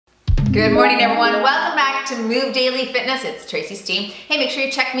Good morning, everyone. Welcome back to Move Daily Fitness. It's Tracy, Steen. Hey, make sure you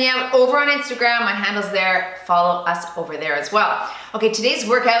check me out over on Instagram. My handle's there. Follow us over there as well. Okay, today's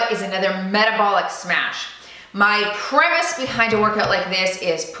workout is another metabolic smash. My premise behind a workout like this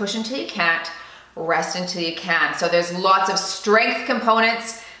is push until you can't, rest until you can. So there's lots of strength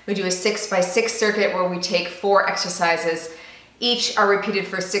components. We do a 6x6 circuit where we take 4 exercises. Each are repeated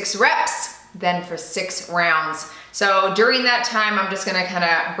for 6 reps, then for 6 rounds. So during that time, I'm just gonna kind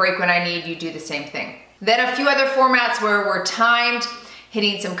of break when I need, you do the same thing. Then a few other formats where we're timed,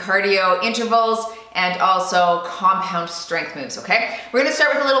 hitting some cardio intervals, and also compound strength moves, okay? We're gonna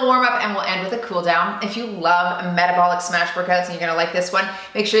start with a little warm up and we'll end with a cool down. If you love metabolic smash workouts and you're gonna like this one,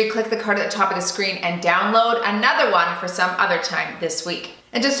 make sure you click the card at the top of the screen and download another one for some other time this week.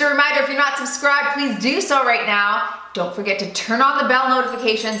 And just a reminder, if you're not subscribed, please do so right now. Don't forget to turn on the bell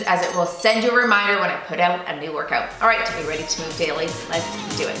notifications as it will send you a reminder when I put out a new workout. All right, to be ready to move daily,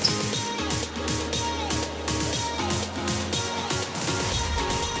 let's do it.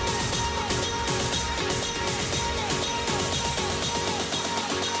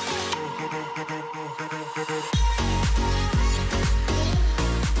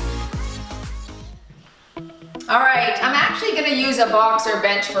 All right, I'm actually gonna use a box or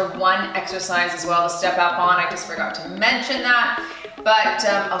bench for one exercise as well to step up on. I just forgot to mention that, but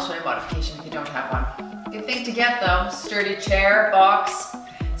I'll show you a modification if you don't have one. Good thing to get though, sturdy chair, box,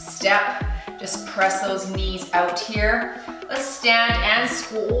 step, just press those knees out here. Let's stand and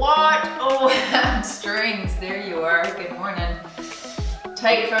squat. Oh, hamstrings, there you are, good morning.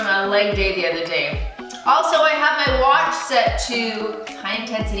 Tight from a leg day the other day. Also, I have my watch set to high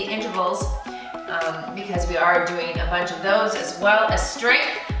intensity intervals because we are doing a bunch of those as well as strength.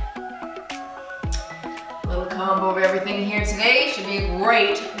 A little combo of everything here today. Should be a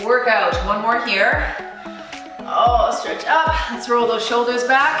great workout. One more here. Oh, stretch up. Let's roll those shoulders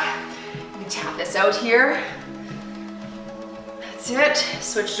back. We tap this out here. That's it.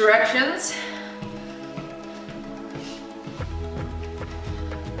 Switch directions.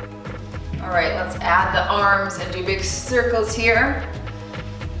 All right, let's add the arms and do big circles here.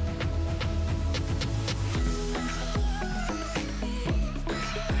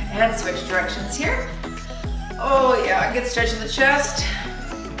 And switch directions here. Oh yeah, good stretch in the chest.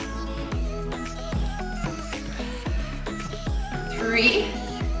 3,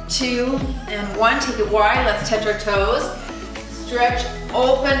 2, and 1. Take it wide, let's touch our toes. Stretch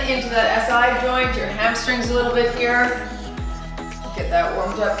open into that SI joint, your hamstrings a little bit here. Get that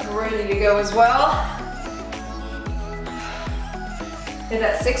warmed up, ready to go as well. Hit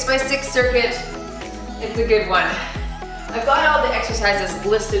that 6x6 circuit, it's a good one. I've got all the exercises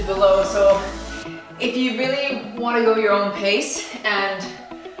listed below, so if you really want to go your own pace and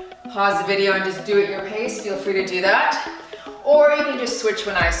pause the video and just do it your pace, feel free to do that. Or you can just switch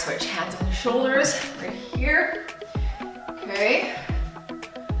when I switch. Hands on the shoulders, right here. Okay.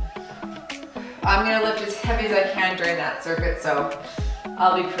 I'm gonna lift as heavy as I can during that circuit, so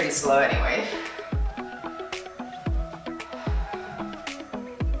I'll be pretty slow anyway.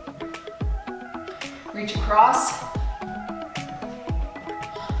 Reach across.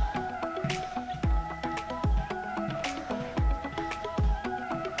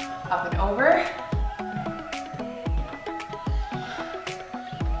 Up and over.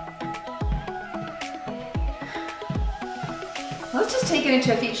 Let's just take it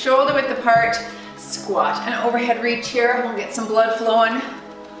into a feet shoulder width apart, squat, and overhead reach here. We'll get some blood flowing.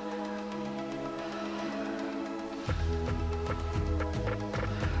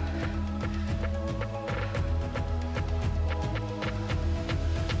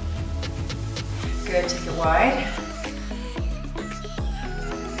 Good, take it wide.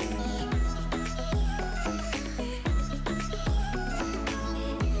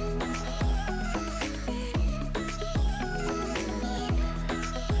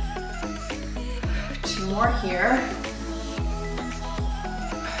 More here.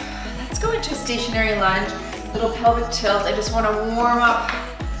 Let's go into a stationary lunge, little pelvic tilt. I just want to warm up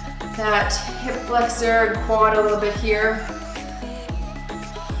that hip flexor and quad a little bit here.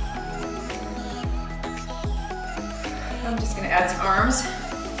 I'm just going to add some arms.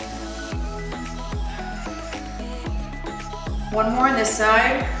 One more on this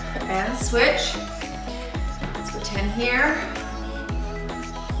side and switch. Let's go 10 here.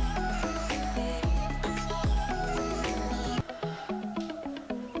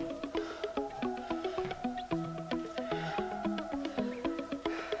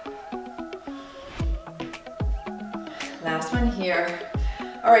 Last one here.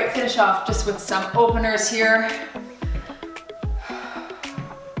 All right, finish off just with some openers here.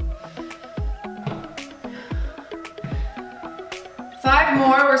 5 5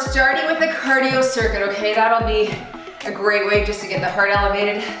 more. We're starting with a cardio circuit, okay? That'll be a great way just to get the heart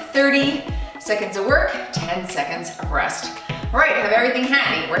elevated. 30 seconds of work, 10 seconds of rest. All right, have everything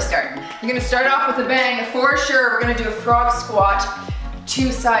handy. We're starting. You're gonna start off with a bang. For sure, we're gonna do a frog squat,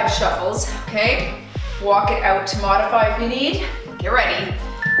 2 side shuffles, okay? Walk it out to modify if you need. Get ready.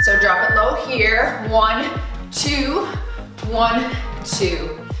 So drop it low here. 1, 2, 1,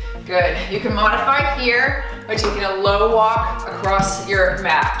 2. Good. You can modify here by taking a low walk across your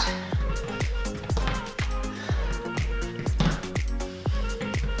mat.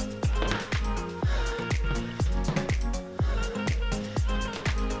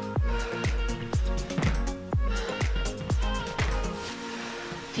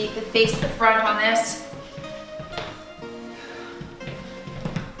 Feet that face the front on this.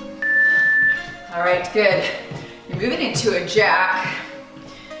 All right, good. You're moving into a jack.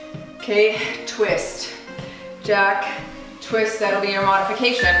 Okay, twist. Jack, twist, that'll be your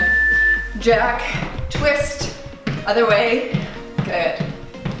modification. Jack, twist, other way. Good.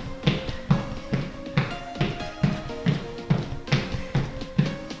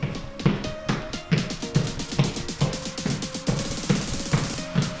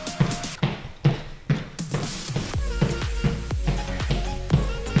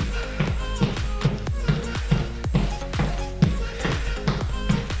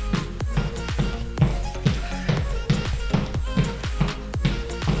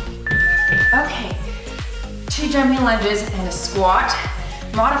 Okay, 2 jumping lunges and a squat.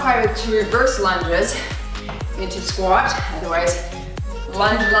 Modify with 2 reverse lunges into squat, otherwise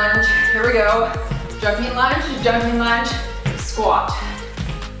lunge, lunge. Here we go. Jumping lunge, squat.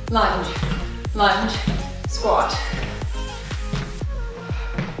 Lunge, lunge, squat.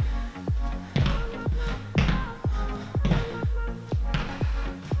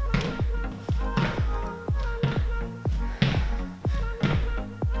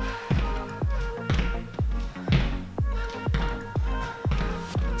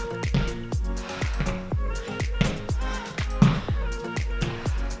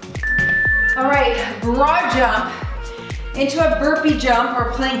 All right, broad jump into a burpee jump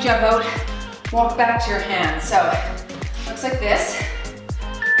or plank jump out. Walk back to your hands. So, looks like this.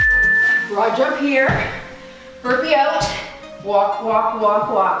 Broad jump here, burpee out, walk, walk, walk,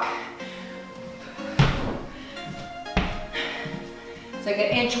 walk. It's like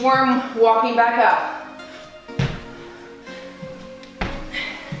an inchworm walking back up.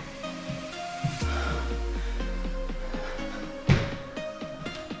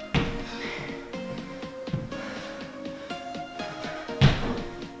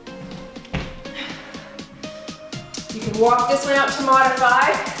 You can walk this one out to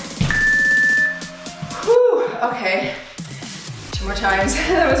modify. Whew, okay. 2 more times,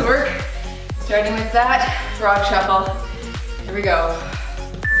 that was work. Starting with that, frog shuffle. Here we go.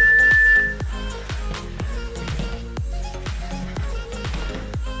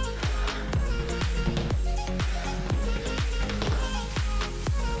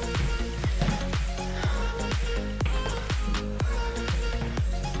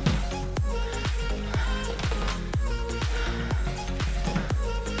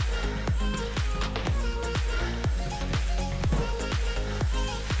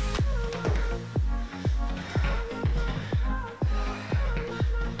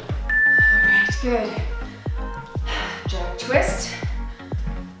 Good. Jack twist.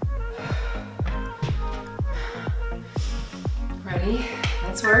 Ready?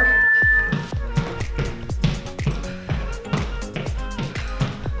 Let's work.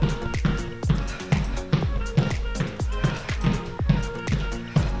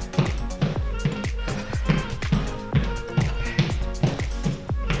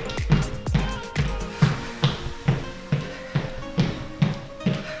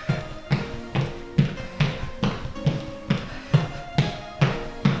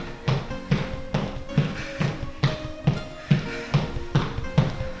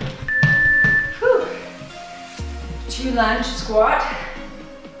 Lunge, squat.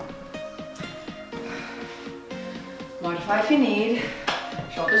 Modify if you need.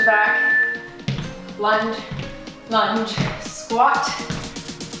 Shoulders back. Lunge, lunge, squat.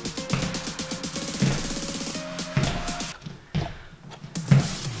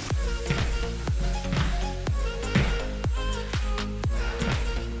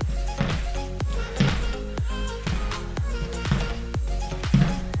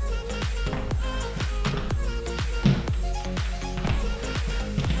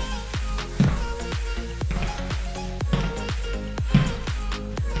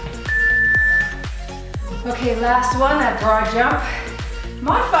 Okay, last one, that broad jump.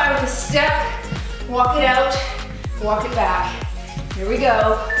 Modify with a step, walk it out, walk it back. Here we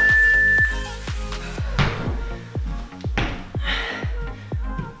go.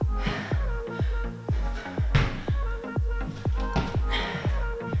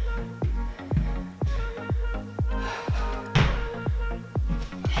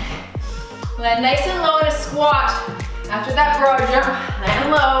 Land nice and low in a squat. After that broad jump,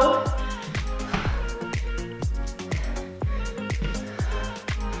 land low.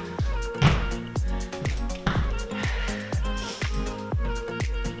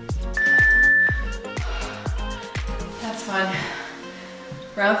 That's fun.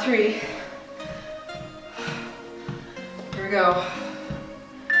 Round 3. Here we go.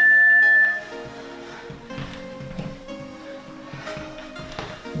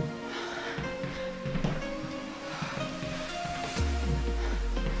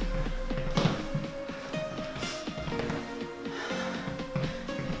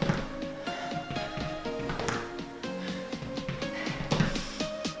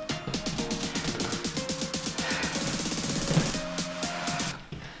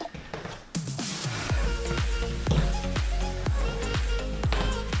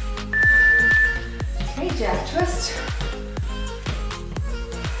 Jack twist.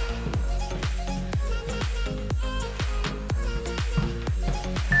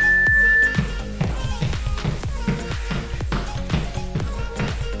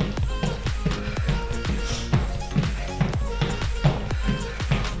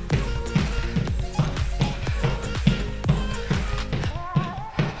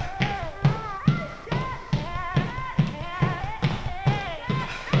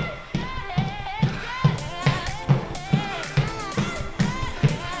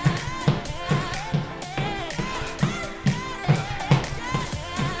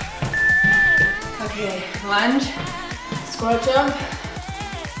 Okay, lunge, squat jump.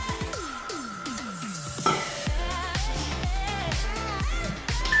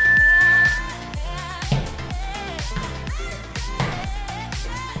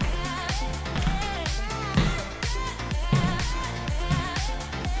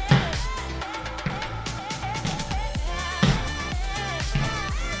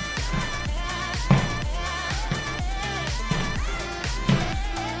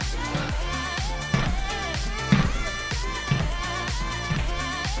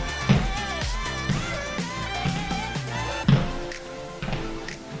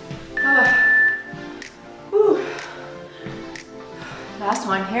 Last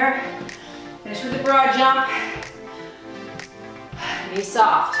one here. Finish with a broad jump. Knee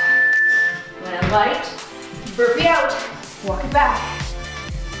soft. Land light. Burpee out. Walk it back.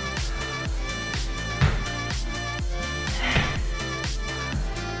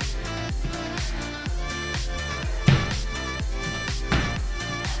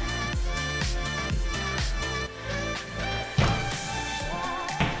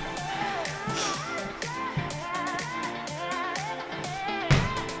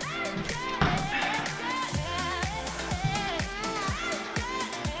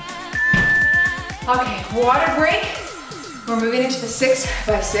 Okay, water break. We're moving into the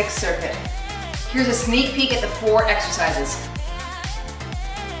 6x6 circuit. Here's a sneak peek at the 4 exercises.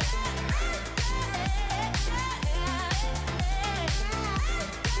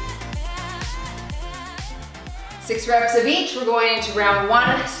 Six reps of each. We're going into round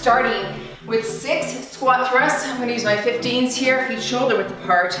 1, starting with 6 squat thrusts. I'm gonna use my 15s here, feet shoulder width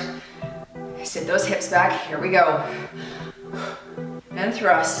apart. Sit those hips back, here we go. And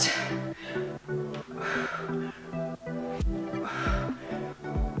thrust.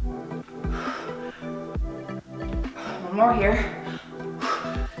 One more here.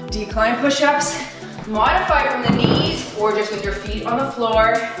 Decline push-ups. Modify from the knees or just with your feet on the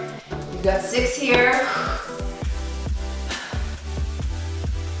floor. You've got 6 here.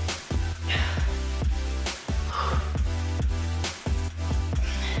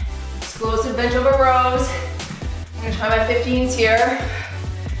 Explosive bench over rows. I'm gonna try my 15s here.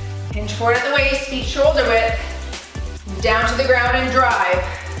 Hinge forward at the waist, feet shoulder width. Down to the ground and drive.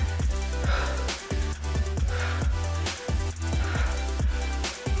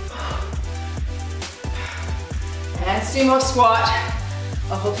 And sumo squat.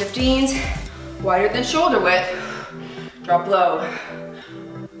 I'll hold 15s, wider than shoulder width. Drop low.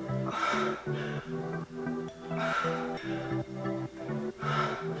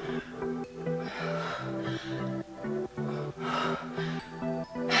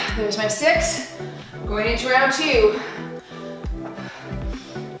 There's my 6. Going into round 2.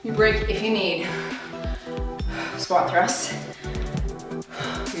 You break if you need. Squat thrusts.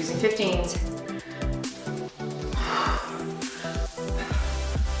 Using 15s.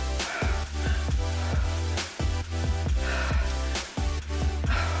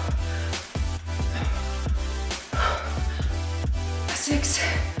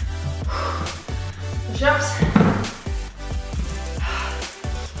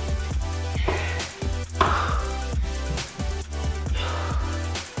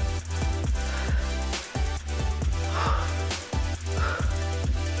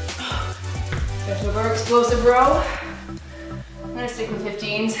 Lower explosive row. I'm gonna stick with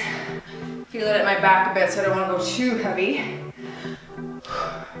 15s. Feel it at my back a bit, so I don't wanna go too heavy.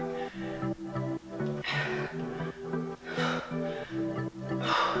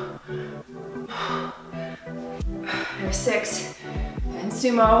 There's 6. And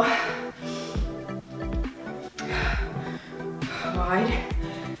sumo. Wide.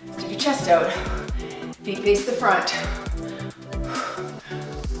 Stick your chest out. Feet face the front.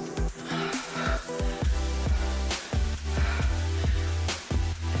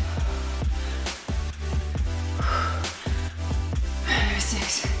 There's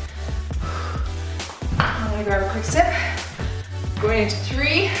 6. I'm gonna grab a quick sip. Going into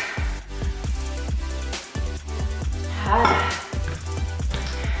 3.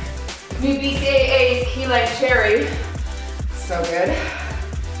 New BCAA's key like cherry. So good.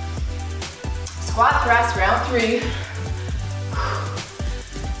 Squat thrust, round 3.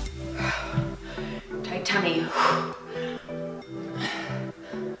 Tight tummy.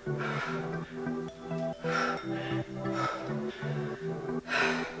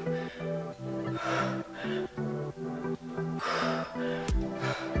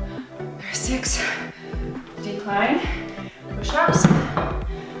 There's 6. Decline. Push-ups.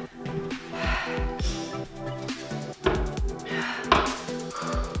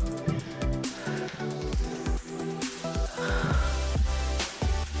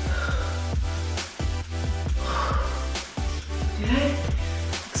 Good.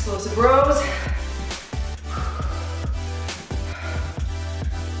 Explosive rows.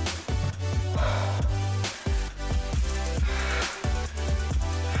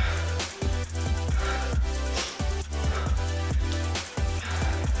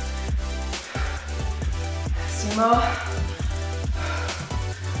 Sumo.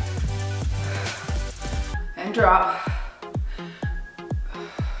 And drop.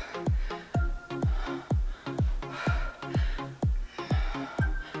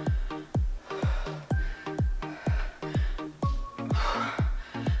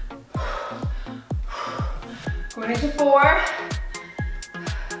 Going into 4.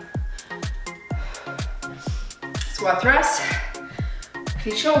 Squat thrust.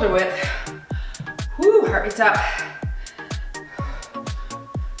 Feet shoulder width. Woo, heart rate's up.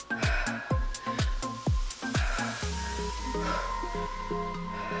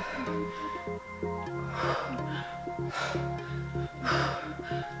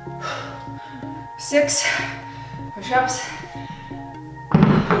 Six. Push-ups.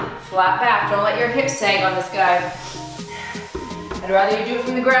 Flat back. Don't let your hips sag on this guy. I'd rather you do it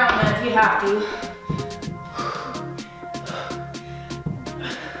from the ground than if you have to.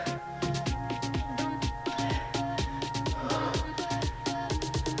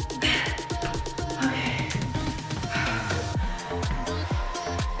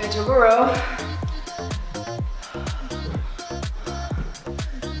 Into a row.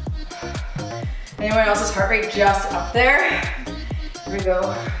 Anyone else's heart rate just up there? Here we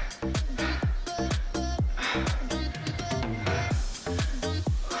go.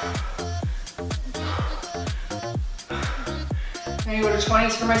 I'm gonna go to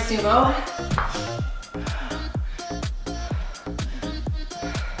 20s for my sumo.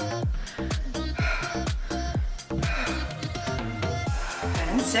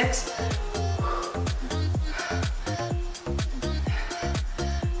 And 6.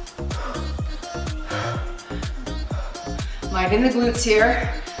 Mind in the glutes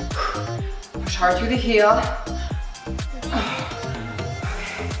here. Push hard through the heel.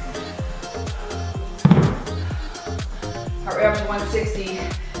 Heart rate up to 160.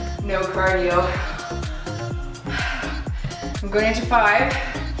 No cardio. I'm going into 5.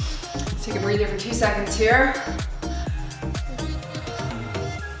 Let's take a breather for 2 seconds here.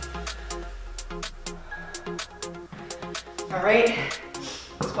 All right,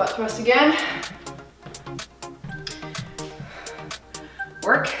 squat thrust again.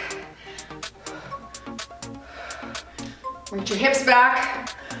 Work. Reach your hips back.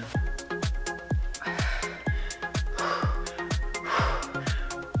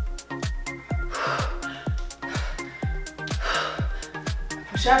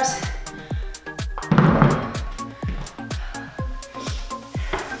 Push-ups.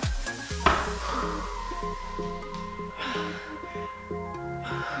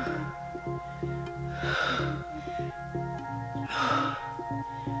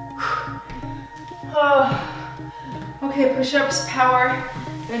 Oh. Okay, push-ups, power,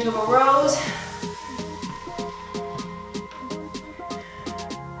 interval rows.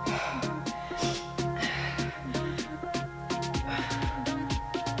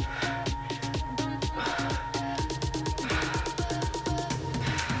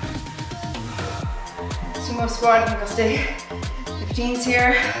 sumo squat. I think I'll stay 15s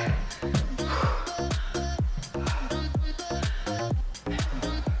here.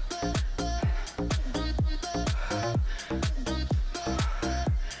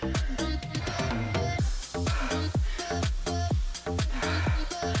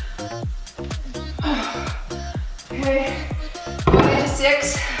 Okay, going into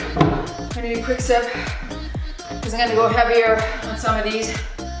 6. I'm gonna do a quick sip because I'm gonna go heavier on some of these.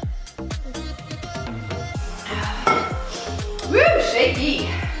 Woo, shaky.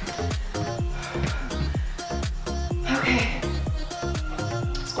 Okay,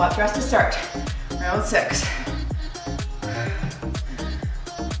 squat thrust to start, round 6.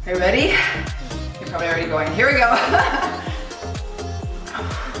 Are you ready? You're probably already going. Here we go.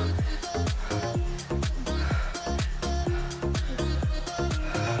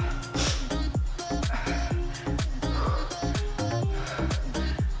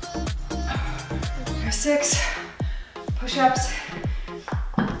 There's 6 push-ups.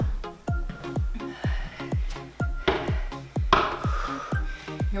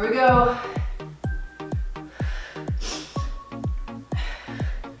 Here we go.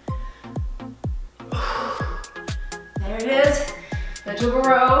 There it is. Bench over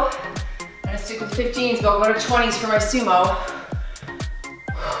row. I'm gonna stick with 15s, but I'll go to 20s for my sumo.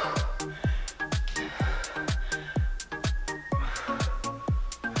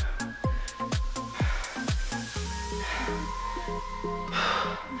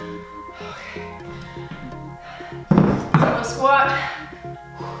 Sumo squat.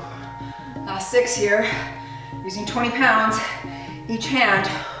 Last 6 here. Using 20 pounds each hand.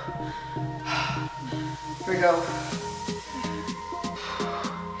 Here we go.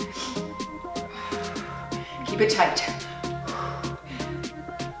 Keep it tight.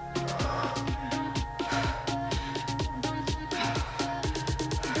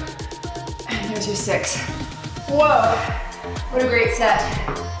 And there's your 6. Whoa, what a great set.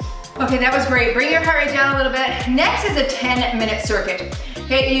 Okay, that was great. Bring your heart rate down a little bit. Next is a 10-minute circuit.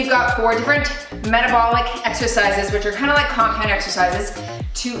 Okay, you've got 4 different metabolic exercises, which are kind of like compound exercises,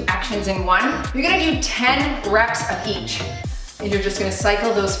 2 actions in one. You're gonna do 10 reps of each. And you're just gonna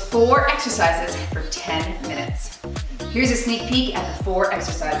cycle those 4 exercises for 10 minutes. Here's a sneak peek at the 4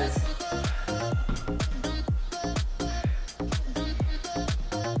 exercises.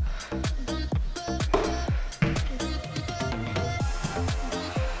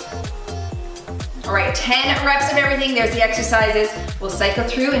 All right, 10 reps of everything. There's the exercises. We'll cycle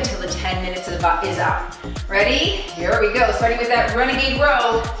through until the 10 minutes is up. Ready? Here we go. Starting with that Renegade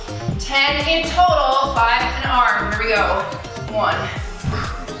row. 10 in total, 5 an arm. Here we go. 1,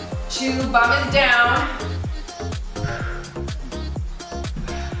 2, bum is down.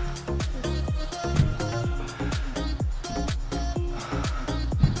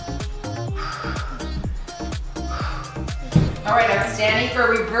 'All right, I'm standing for a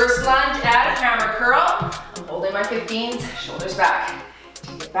reverse lunge at a hammer curl. I'm holding my 15s, shoulders back.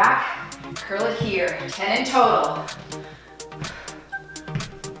 Take it back, curl it here. 10 in total.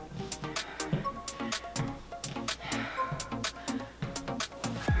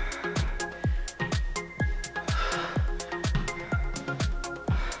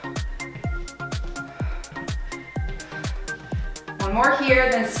 One more here,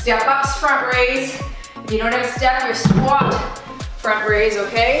 then step ups, front raise. If you don't have a step, your squat, front raise,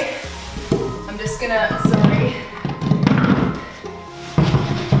 okay? I'm just gonna, sorry.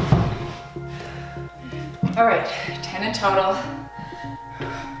 All right, 10 in total.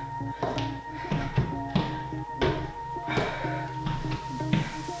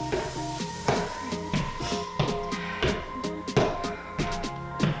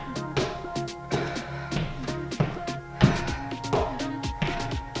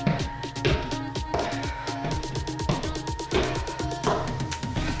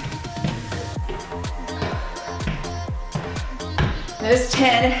 There's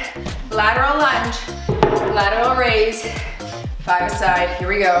 10, lateral lunge, lateral raise, 5 aside, here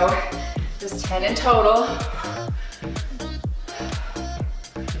we go. Just 10 in total.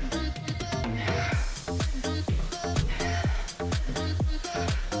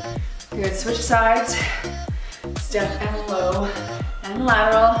 Good, switch sides, step and low and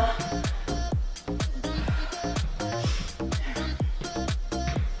lateral.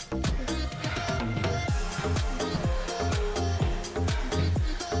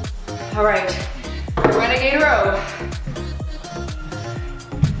 All right, Renegade row.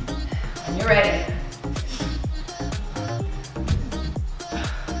 When you're ready.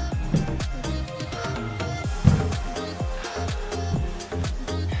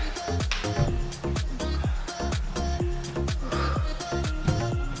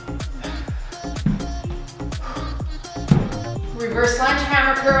 Reverse lunge,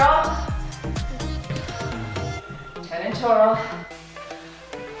 hammer curl. 10 in total.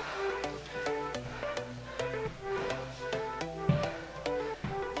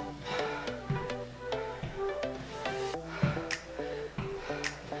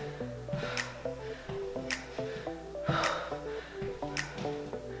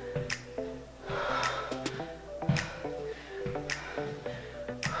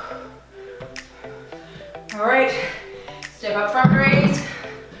 All right, step up front raise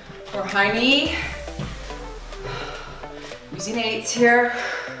or high knee. Using 8s here.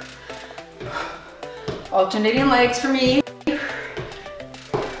 Alternating legs for me.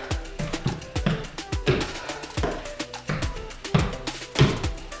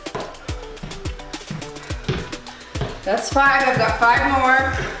 That's 5, I've got 5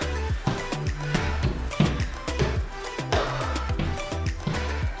 more.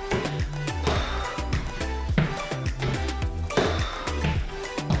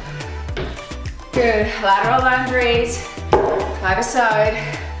 Good, lateral lunge raise, 5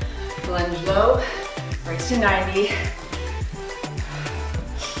 aside, lunge low, raise to 90.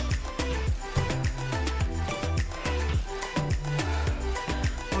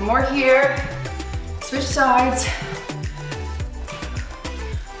 One more here, switch sides.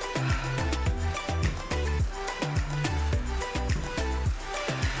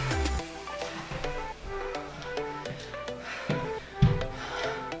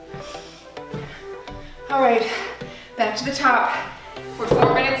 All right, back to the top. We're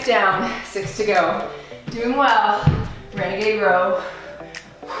 4 minutes down, 6 to go. Doing well, Renegade row.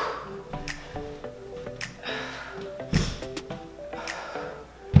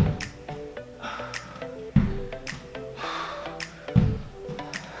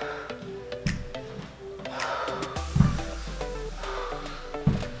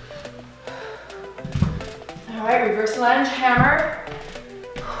 All right, reverse lunge, hammer.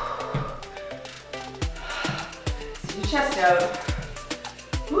 Chest out.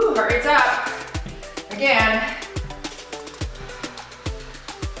 Woo, heart rate's up. Again.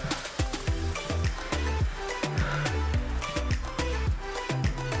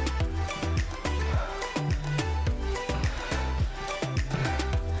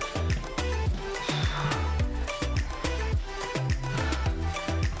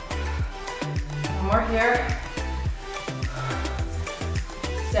 One more here.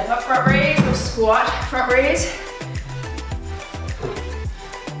 Step up front raise or squat front raise.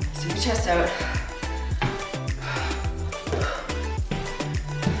 Chest out.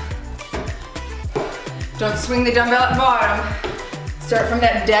 Don't swing the dumbbell at the bottom. Start from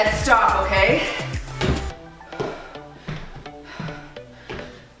that dead stop, okay?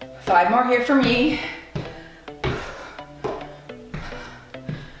 5 more here for me.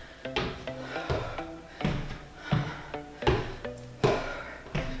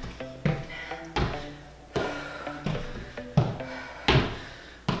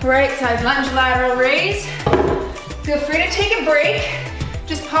 Right side lunge, lateral raise. Feel free to take a break.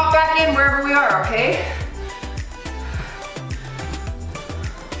 Just pop back in wherever we are, okay?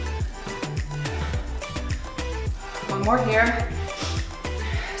 One more here.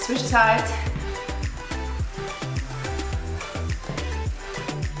 Switch sides.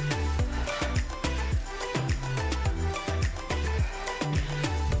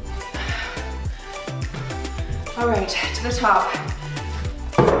 All right, to the top.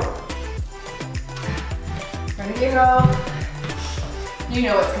 Renegade row. You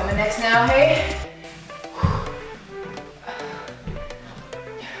know what's coming next now, hey?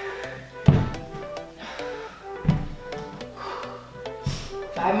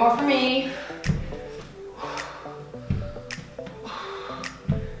 5 more for me.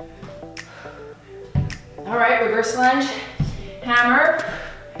 All right, reverse lunge, hammer.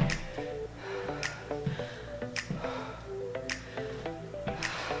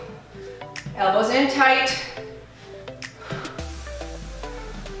 Elbows in tight.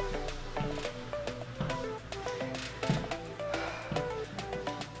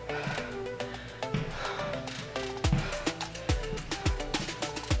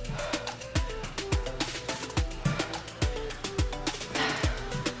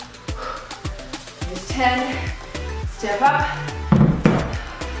 Here's 10. Step up.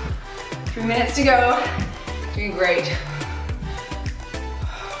 3 minutes to go. Doing great.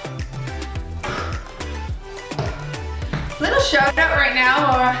 Little shout out right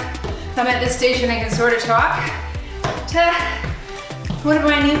now, or I'm at this station I can sort of talk, to one of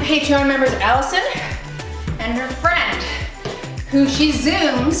my new Patreon members, Allison, and her friend, who she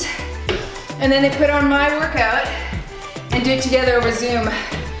Zooms, and then they put on my workout and do it together over Zoom.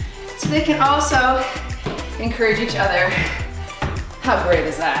 So they can also encourage each other. How great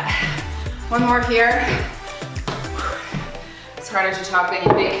is that? One more here. It's harder to talk when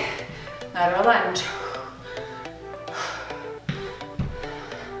you make lateral lunge.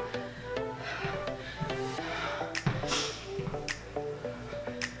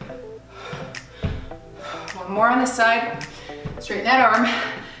 One more on this side. Straighten that arm.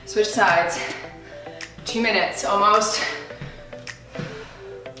 Switch sides. 2 minutes, almost.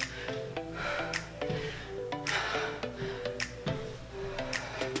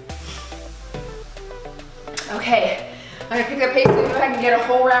 Okay, I'm gonna pick up pace so if I can get a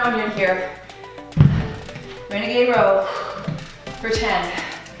whole round in here. Renegade row for 10.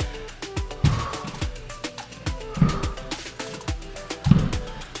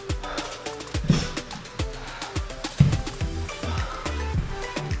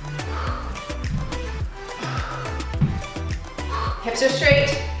 Hips are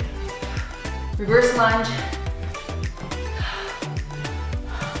straight. Reverse lunge.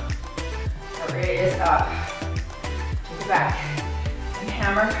 Heart rate is up. Take it back and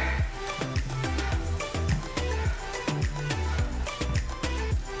hammer.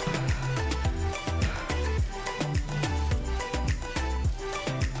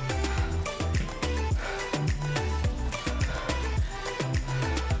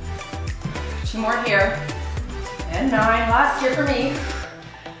 Two more here. And 9, last here for me.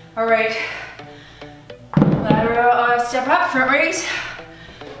 All right, lateral step up, front raise.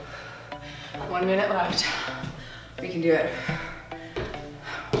 1 minute left. We can do it.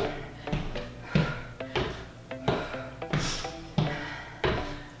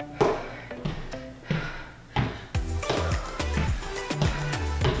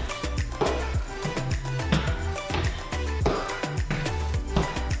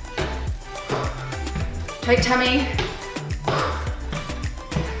 Tight tummy.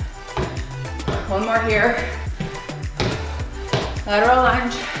 One more here. Lateral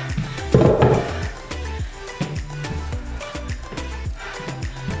lunge.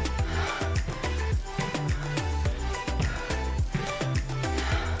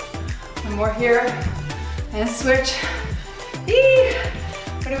 One more here. And switch. Eee.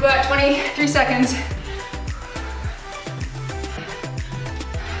 What do we got? 23 seconds.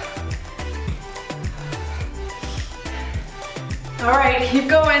 All right, keep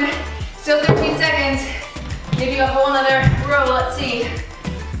going. Still 13 seconds. Give you a whole nother row, let's see.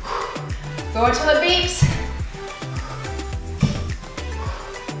 Go until it beeps.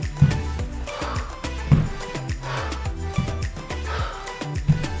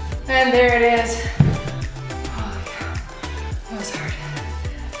 And there it is. Oh yeah, that was hard.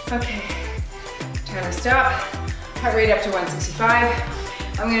 Okay, timer stop. Heart rate up to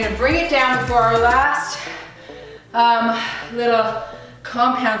 165. I'm gonna bring it down for our last little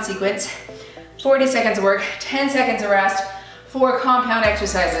compound sequence. 40 seconds of work, 10 seconds of rest, 4 compound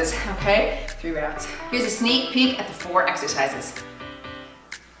exercises, okay? 3 rounds. Here's a sneak peek at the 4 exercises.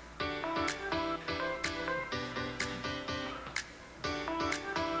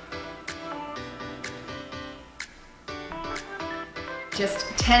 Just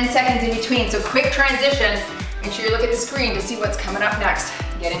 10 seconds in between, so quick transition. Make sure you look at the screen to see what's coming up next.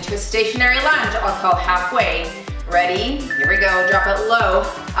 Get into a stationary lunge, I'll call halfway. Ready? Here we go, drop it low,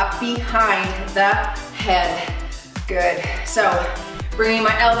 up behind the head. Good. So, bringing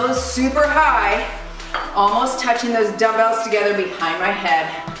my elbows super high, almost touching those dumbbells together behind my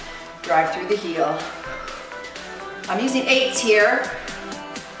head. Drive through the heel. I'm using 8s here.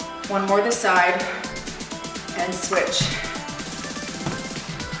 One more this side, and switch.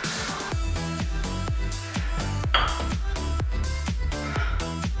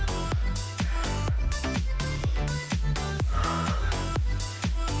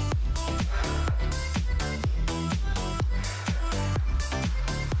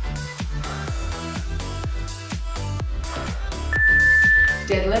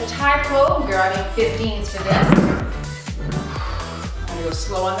 Deadlift high pull, grabbing 15s for this. I'm gonna go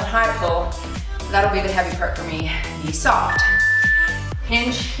slow on the high pull. That'll be the heavy part for me. Be soft.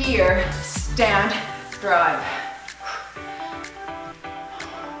 Hinge here, stand, drive.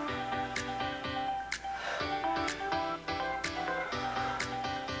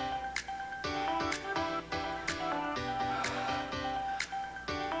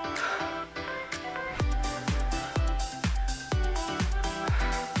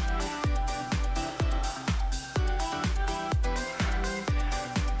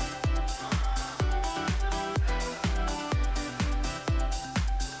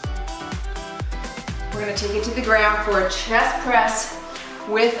 We're gonna take it to the ground for a chest press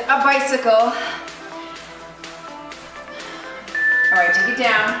with a bicycle. All right, take it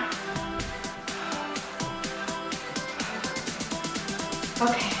down.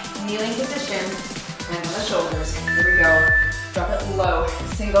 Okay, kneeling position, hand on the shoulders. Here we go. Drop it low,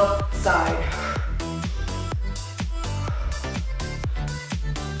 single side.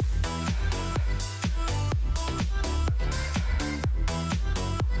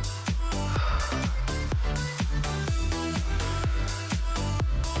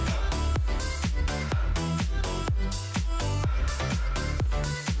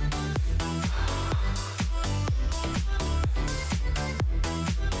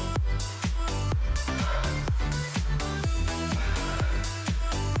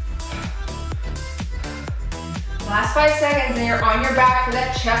 Last 5 seconds and you're on your back for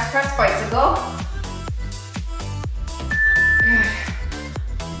that chest press bicycle.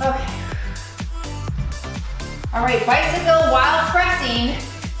 Okay. All right, bicycle while pressing.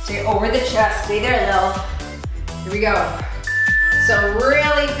 Stay over the chest, stay there, Lil. Here we go. So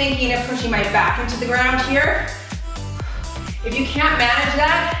really thinking of pushing my back into the ground here. If you can't manage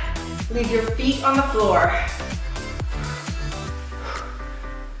that, leave your feet on the floor.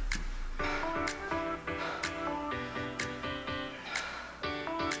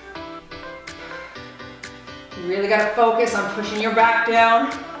 You really gotta focus on pushing your back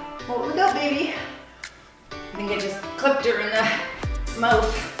down. Hold it up, baby. I think I just clipped her in the mouth.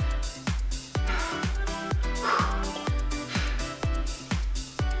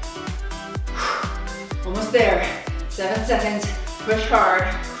 Almost there. 7 seconds. Push hard.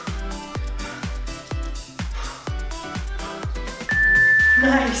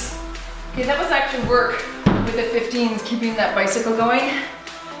 Nice. Okay, that was actually work with the 15s, keeping that bicycle going.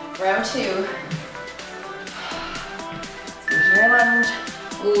 Round 2. Lunge,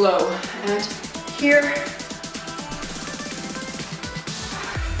 low, and here.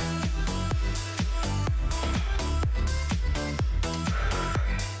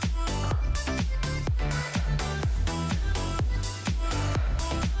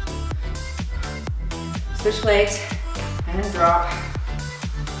 Switch legs and drop.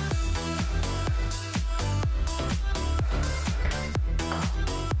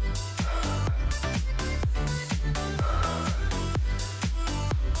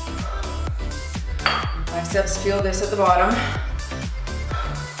 Biceps, feel this at the bottom.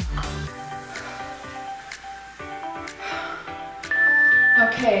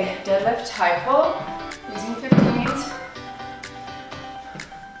 Okay, deadlift high pull using 15s.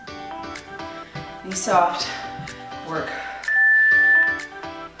 Be soft work.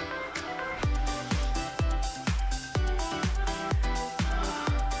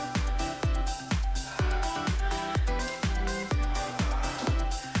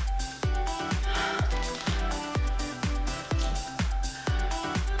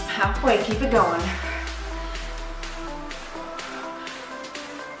 Halfway, keep it going.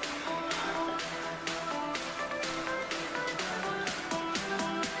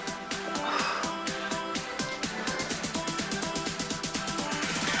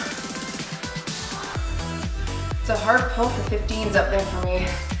 It's a hard pull for 15s up there for me.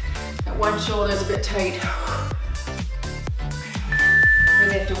 That one shoulder's a bit tight.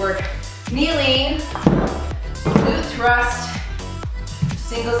 Really have to work. Kneeling, glute thrust,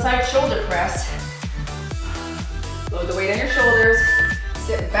 single side shoulder press. Load the weight on your shoulders.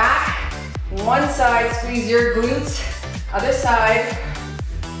 Sit back, one side, squeeze your glutes, other side.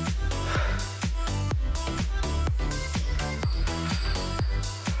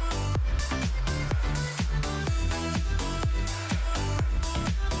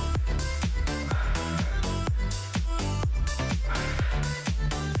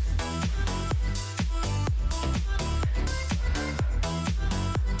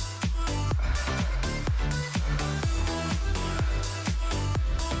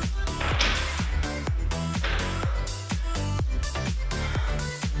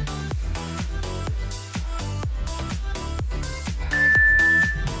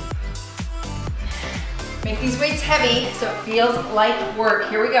 Make these weights heavy so it feels like work.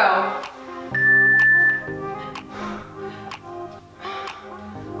 Here we go.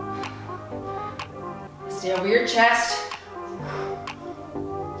 Stay over your chest.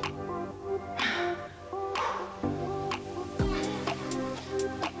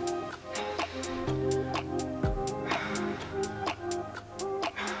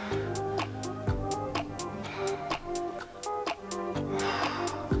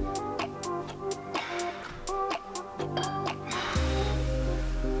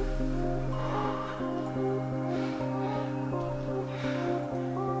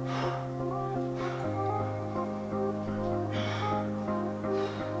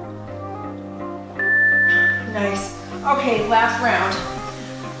 Nice. Okay, last round.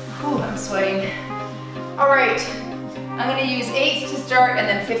 Whew, I'm sweating. All right, I'm gonna use 8s to start and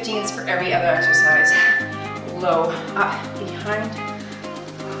then 15s for every other exercise. Low, up, behind.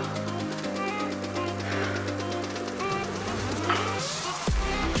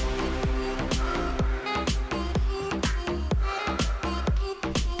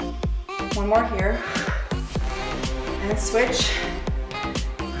 One more here. And switch.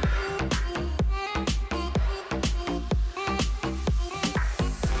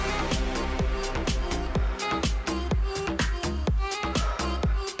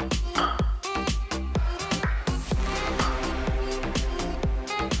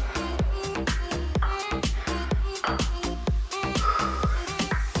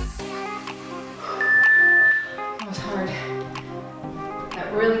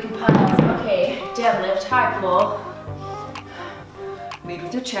 Really compiles. Okay, deadlift, high pull. Lead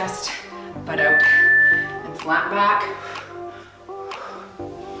with your chest, butt out, and flat back.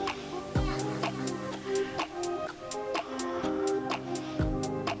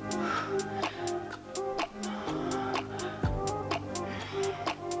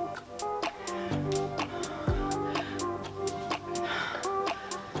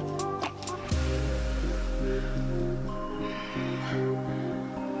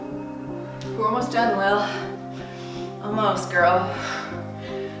 We're almost done, Lil. Almost, girl.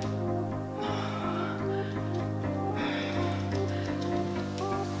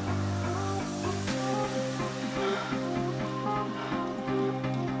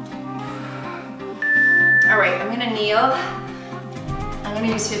 All right, I'm gonna kneel. I'm gonna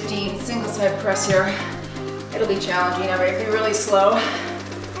use 15 single side press here. It'll be challenging, I might be really slow.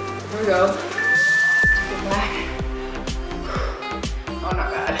 Here we go. Take it back. Oh,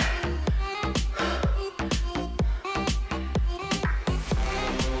 not bad.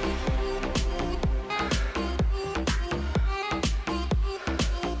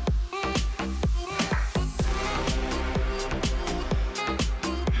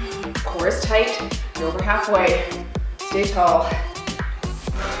 Core is tight, you're over halfway. Stay tall.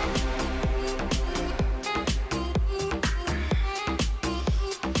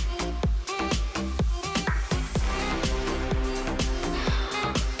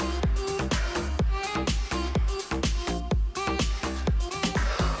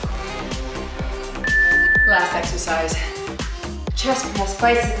 Last exercise. Chest press,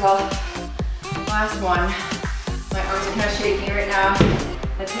 bicycle. Last one. My arms are kind of shaking right now.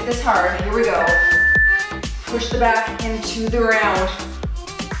 Let's hit this hard. Here we go. Push the back into the round.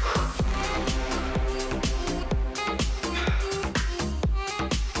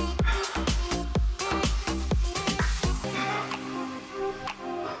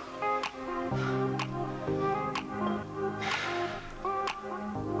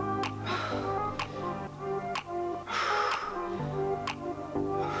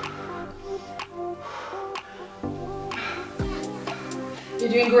 You're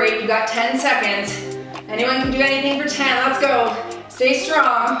doing great, you got 10 seconds. Anyone can do anything for 10, let's go. Stay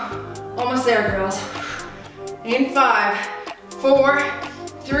strong. Almost there, girls. In 5, 4,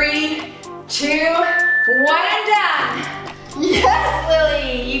 3, 2, 1, and done. Yes,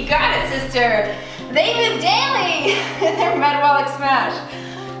 Lily, you got it, sister. They move daily in their metabolic smash.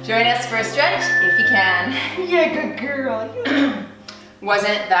 Join us for a stretch if you can. Yeah, good girl.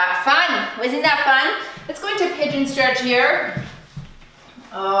 Wasn't that fun? Wasn't that fun? Let's go into pigeon stretch here.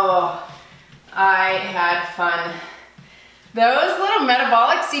 Oh, I had fun. Those little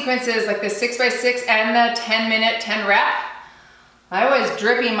metabolic sequences, like the 6x6 and the 10-minute, 10 rep, I was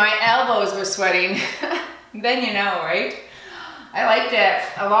dripping, my elbows were sweating. Then you know, right? I liked it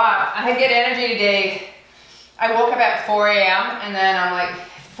a lot. I had good energy today. I woke up at 4 a.m. and then I'm like,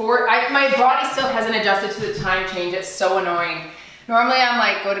 my body still hasn't adjusted to the time change. It's so annoying. Normally I'm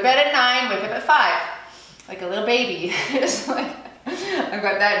like, go to bed at 9, wake up at 5. Like a little baby. It's like, I've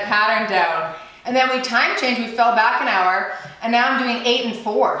got that pattern down. And then we time changed, we fell back an hour, and now I'm doing 8 and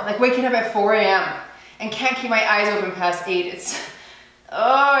 4, like waking up at 4 a.m. and can't keep my eyes open past 8. It's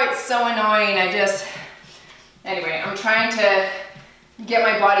so annoying. Anyway, I'm trying to get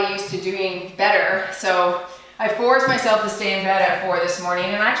my body used to doing better. So I forced myself to stay in bed at 4 this morning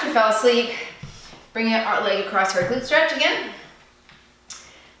and I actually fell asleep. Bringing our leg across our glute stretch again.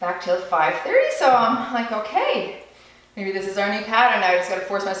 Back till 5:30, so I'm like, okay. Maybe this is our new pattern. I just gotta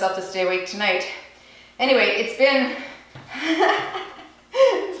force myself to stay awake tonight. Anyway, it's been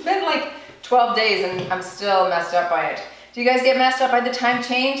like 12 days and I'm still messed up by it. Do you guys get messed up by the time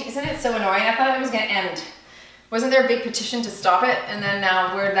change? Isn't it so annoying? I thought it was gonna end. Wasn't there a big petition to stop it? And then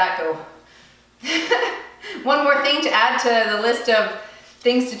now, where'd that go? One more thing to add to the list of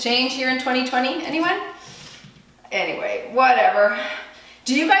things to change here in 2020, anyone? Anyway, whatever.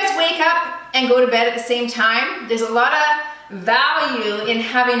 Do you guys wake up and go to bed at the same time? There's a lot of value in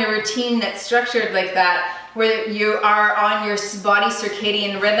having a routine that's structured like that, where you are on your body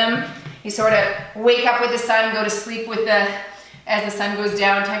circadian rhythm. You sort of wake up with the sun, go to sleep with as the sun goes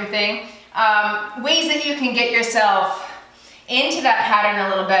down type of thing. Ways that you can get yourself into that pattern a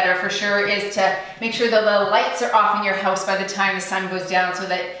little better for sure is to make sure that the lights are off in your house by the time the sun goes down, so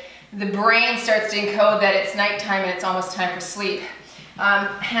that the brain starts to encode that it's nighttime and it's almost time for sleep.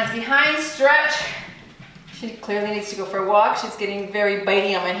 Hands behind, stretch. She clearly needs to go for a walk. She's getting very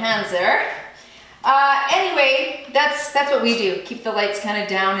bitey on my hands there. Anyway, that's what we do. Keep the lights kind of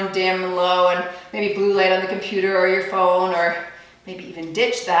down and dim and low, and maybe blue light on the computer or your phone, or maybe even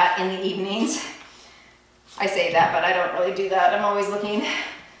ditch that in the evenings. I say that, but I don't really do that. I'm always looking.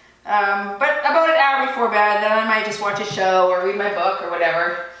 But about an hour before bed, then I might just watch a show or read my book or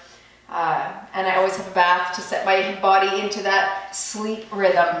whatever. And I always have a bath to set my body into that sleep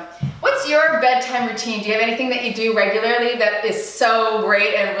rhythm. What's your bedtime routine? Do you have anything that you do regularly that is so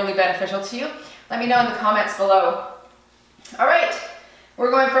great and really beneficial to you? Let me know in the comments below. All right,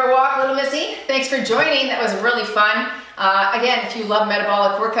 we're going for a walk, little missy. Thanks for joining. That was really fun. Again, if you love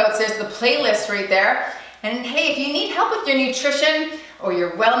metabolic workouts, there's the playlist right there. And hey, if you need help with your nutrition or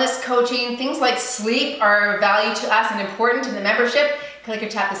your wellness coaching, things like sleep are of value to us and important in the membership. Click or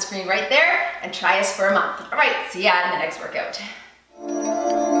tap the screen right there and try us for a month. All right, see ya in the next workout.